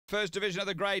first division of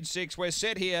the Grade 6. We're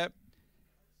set here.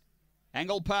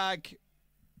 Angle-Park,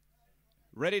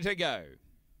 ready to go.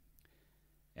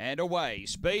 And away.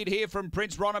 Speed here from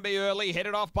Prince Ronomy early.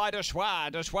 Headed off by Deschwa.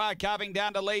 Deschwa carving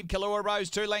down to lead. Kalua Rose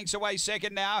 2 lengths away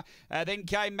second now. Then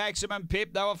came Maximum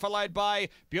Pip. They were followed by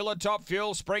Beulah Top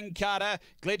Fuel, Spring Carter,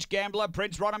 Glitch Gambler.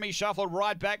 Prince Ronomy shuffled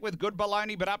right back with Good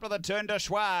Baloney, but up to the turn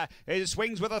Deschwa. He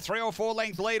swings with a 3 or 4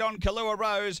 length lead on Kalua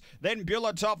Rose. Then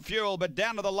Beulah Top Fuel, but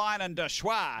down to the line and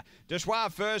Deschwa.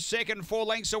 Deschwa first, second, 4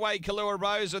 lengths away Kalua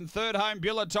Rose, and third home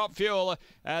Beulah Top Fuel.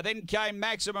 Then came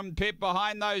Maximum Pip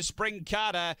behind those Spring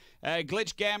Carter.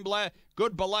 Glitch Gambler,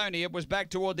 Good Baloney. It was back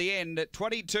toward the end at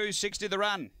 22.60 the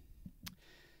run.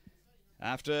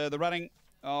 After the running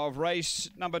of race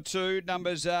number 2,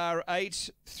 numbers are 8,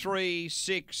 3,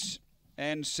 6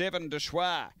 and 7.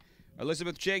 Deschwa.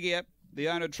 Elizabeth Chegia, the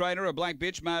owner trainer, a black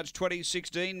bitch, March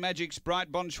 2016. Magic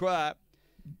Sprite Bonsoir.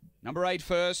 Number 8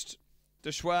 first.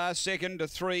 Deschwa second to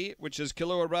 3, which is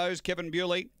Kalua Rose, Kevin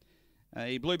Bewley.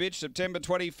 A blue bitch, September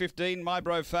 2015. My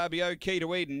Bro Fabio, Key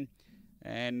to Eden.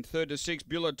 And third to 6,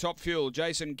 Beulah Top Fuel,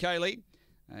 Jason Cayley.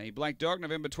 A black dog,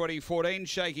 November 2014,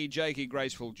 Shaky Jakey,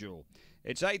 Graceful Jewel.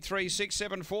 It's 8, 3, 6,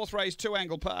 7, fourth race, 2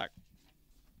 Angle-Park.